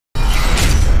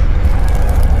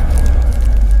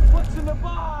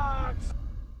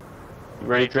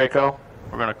ready, Draco?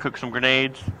 We're gonna cook some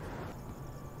grenades.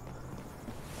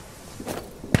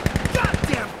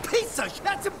 Goddamn piece of shit!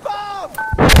 That's a bomb!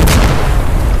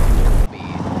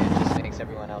 It just thinks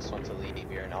everyone else wants to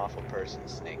leave. You're an awful person,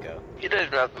 Snako. He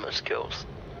doesn't have the most kills.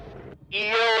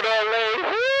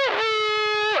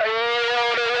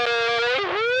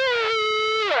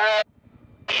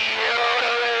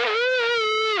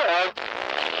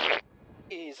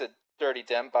 He's a dirty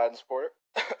Dem Biden supporter.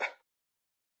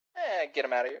 Get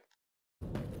him out of here.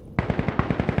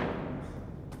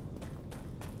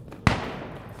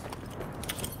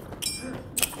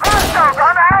 Hostiles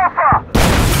on Alpha!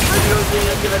 I'm using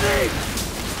a grenade!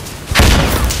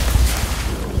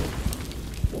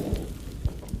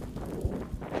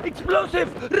 Explosive!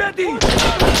 Ready!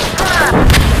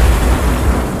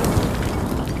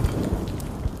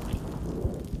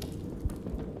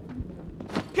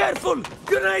 Careful!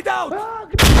 Grenade out!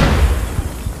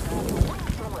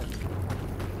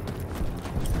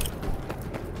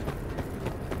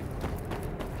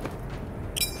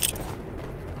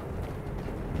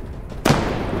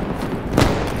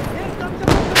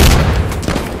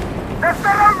 They're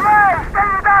still on line! Stay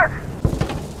with us!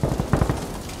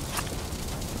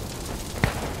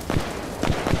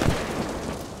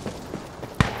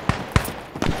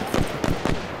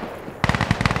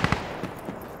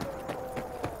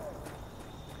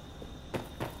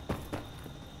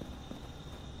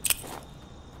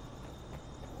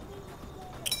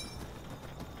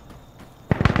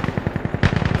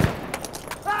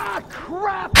 Ah,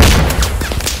 crap!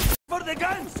 For the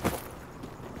guns!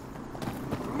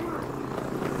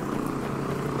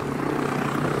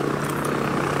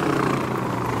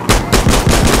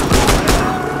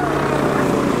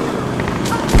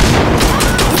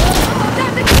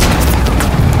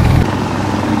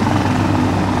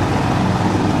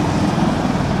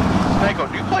 Snako,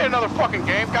 do you play another fucking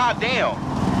game? God damn!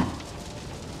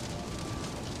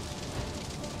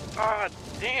 God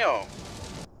damn!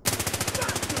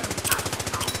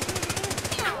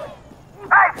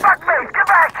 Hey, fuckface, get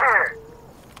back here!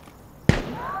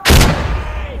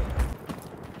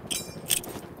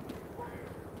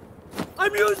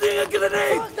 I'm using a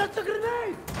grenade! Fuck, that's a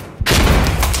grenade!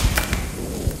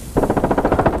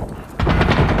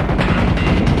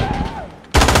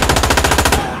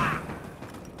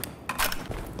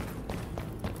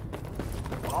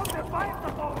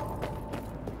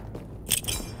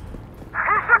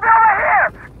 He should be over here!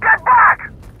 Get back!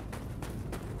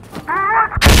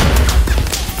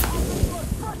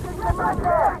 Get back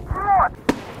there! Come on!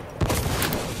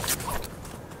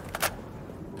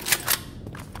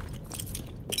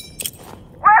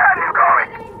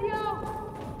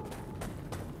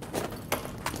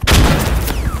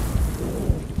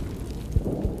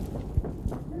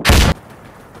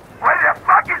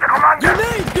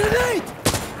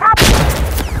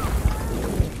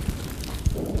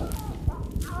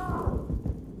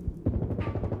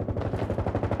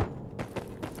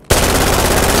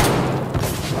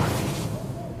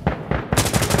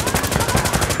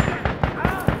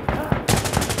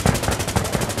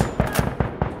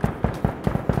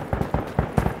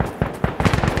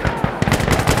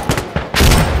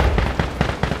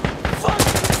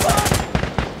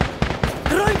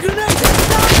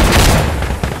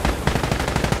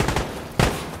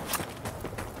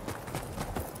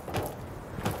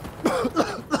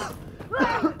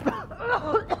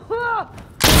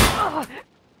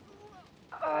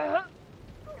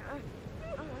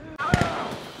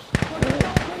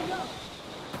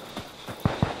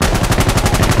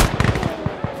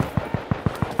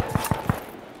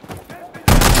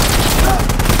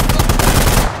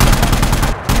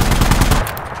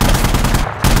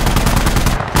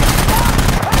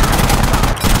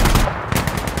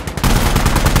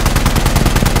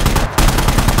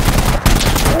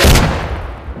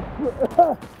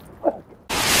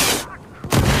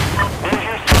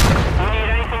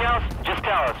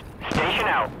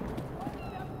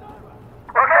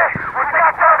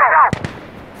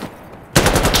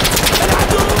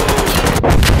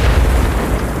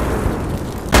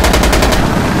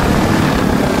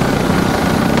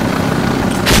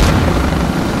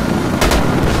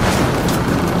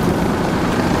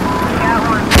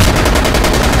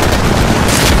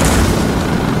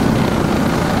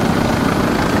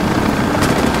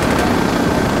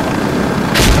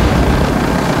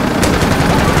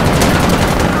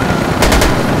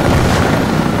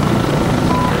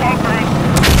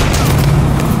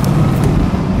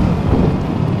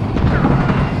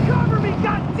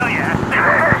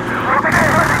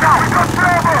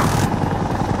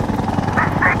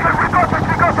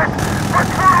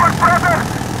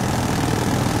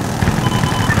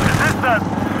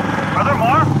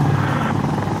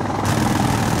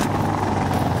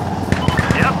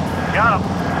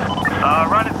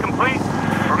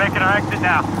 Taking our exit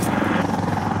now.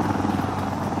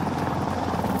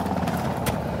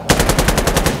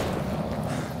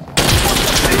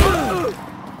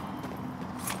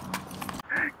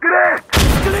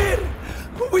 Clear!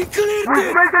 We cleared We've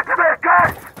it! made it to their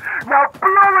gas! Now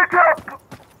blow it up!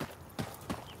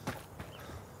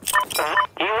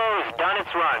 Elo's done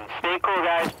its run. Stay cool,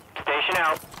 guys. Station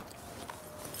out.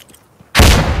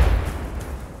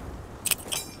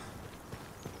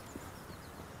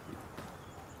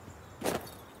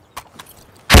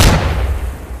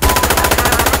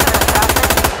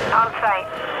 On site.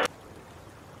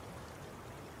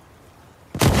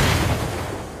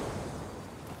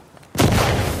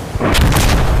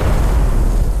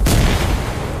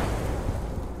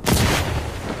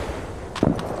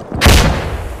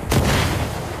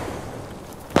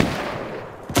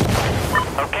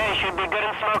 Okay, should be good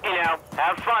and smoky now.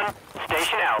 Have fun.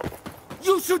 Station out.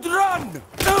 You should run!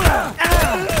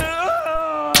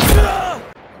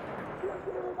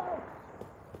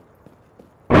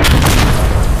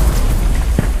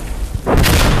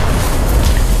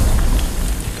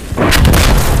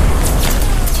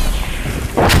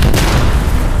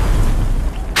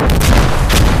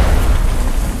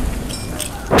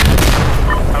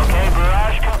 Okay,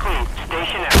 barrage complete.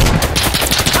 Station out.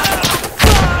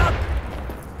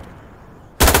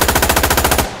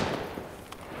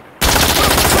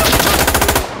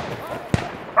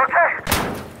 Okay.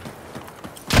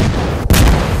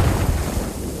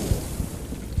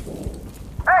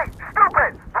 Hey,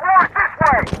 stupid! The war's this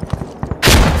way!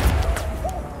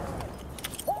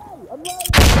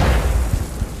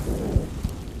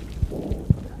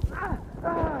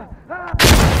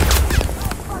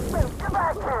 Get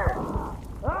back here!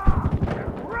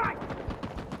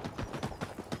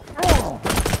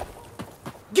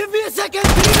 Give me a second!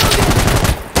 Reload it!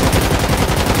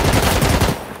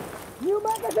 New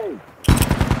magazine!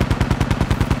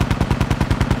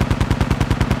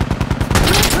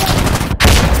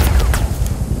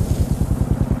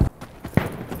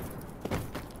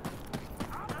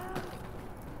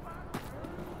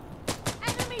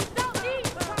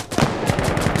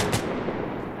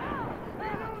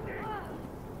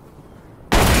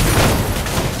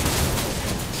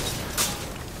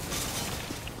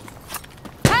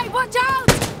 Hey, watch out!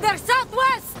 They're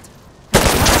southwest!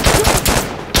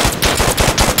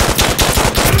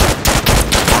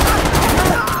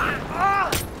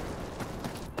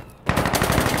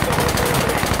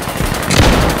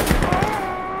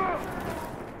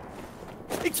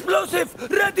 Explosive!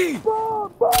 Ready!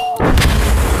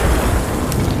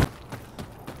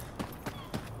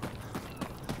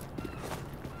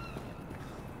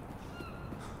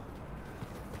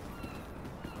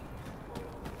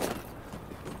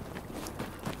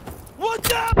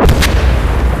 Watch out!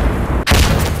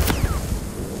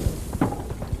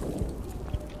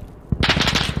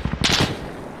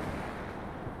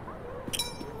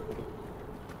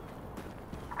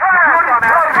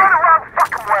 Turn around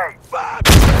fucking way!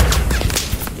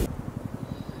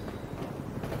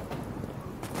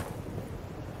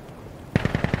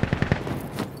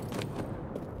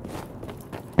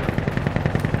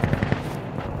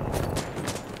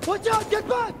 Watch out! Get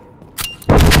back!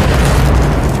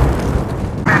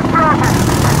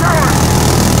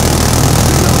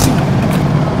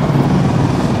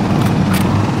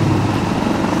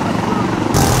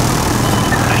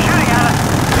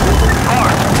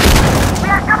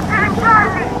 We're capturing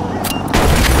Charlie!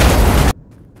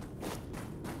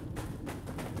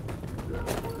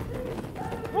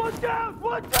 Watch out!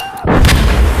 Watch out!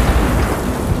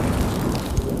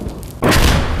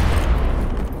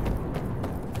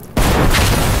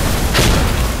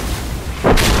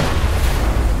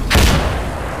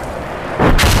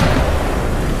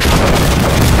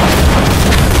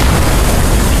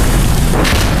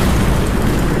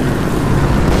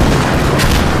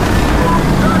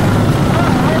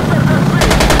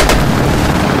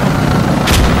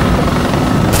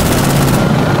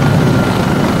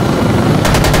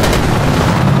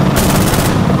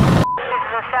 This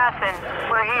is Assassin.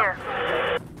 We're here.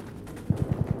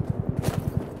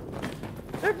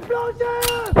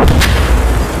 Explosion!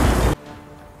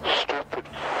 Stupid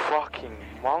fucking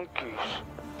monkeys.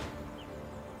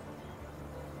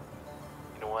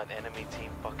 You know what, enemy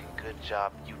team, fucking good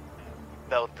job. You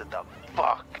belted the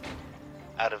fuck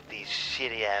out of these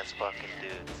shitty ass fucking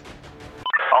dudes.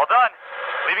 All done.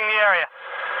 Leaving the area.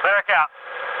 Cleric out.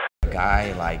 A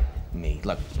guy like me.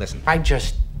 Look, listen, I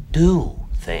just do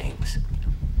things.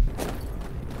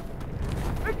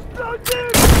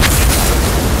 Explosion!